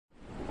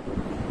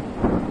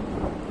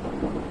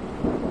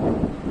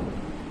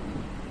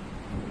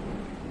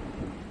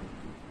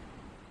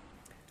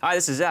Hi,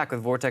 this is Zach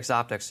with Vortex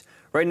Optics.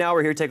 Right now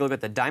we're here to take a look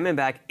at the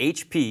Diamondback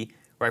HP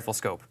rifle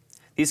scope.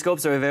 These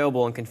scopes are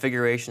available in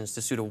configurations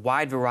to suit a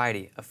wide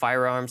variety of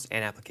firearms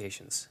and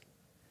applications.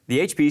 The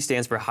HP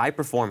stands for high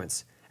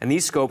performance, and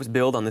these scopes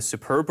build on the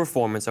superb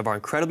performance of our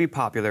incredibly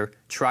popular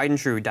tried and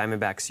true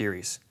Diamondback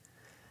series.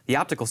 The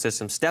optical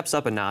system steps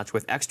up a notch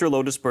with extra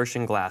low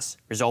dispersion glass,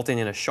 resulting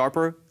in a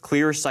sharper,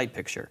 clearer sight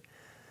picture.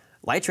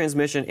 Light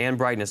transmission and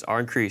brightness are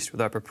increased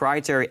with our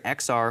proprietary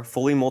XR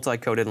fully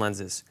multi-coated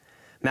lenses,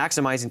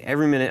 maximizing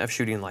every minute of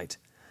shooting light.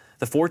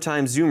 The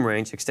 4x zoom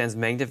range extends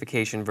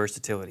magnification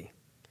versatility.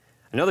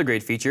 Another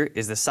great feature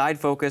is the side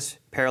focus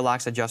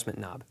parallax adjustment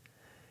knob.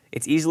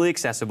 It's easily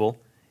accessible,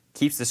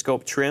 keeps the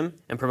scope trim,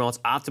 and promotes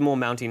optimal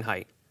mounting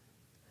height.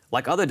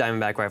 Like other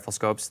Diamondback rifle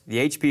scopes, the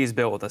HP is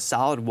built with a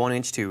solid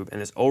 1-inch tube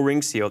and is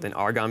O-ring sealed and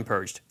argon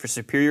purged for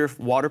superior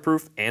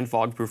waterproof and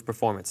fog-proof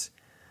performance.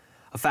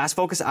 A fast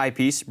focus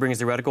eyepiece brings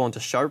the reticle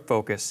into sharp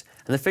focus,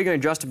 and the figure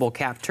adjustable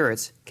cap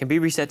turrets can be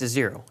reset to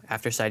 0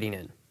 after sighting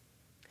in.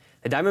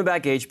 The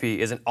Diamondback HP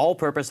is an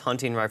all-purpose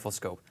hunting rifle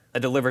scope that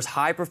delivers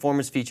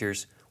high-performance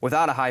features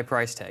without a high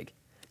price tag.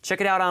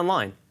 Check it out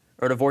online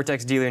or at a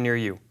Vortex dealer near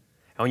you.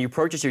 And when you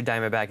purchase your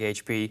Diamondback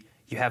HP,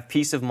 you have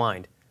peace of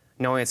mind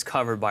knowing it's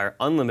covered by our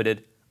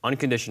unlimited,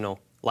 unconditional,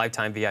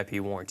 lifetime VIP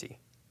warranty.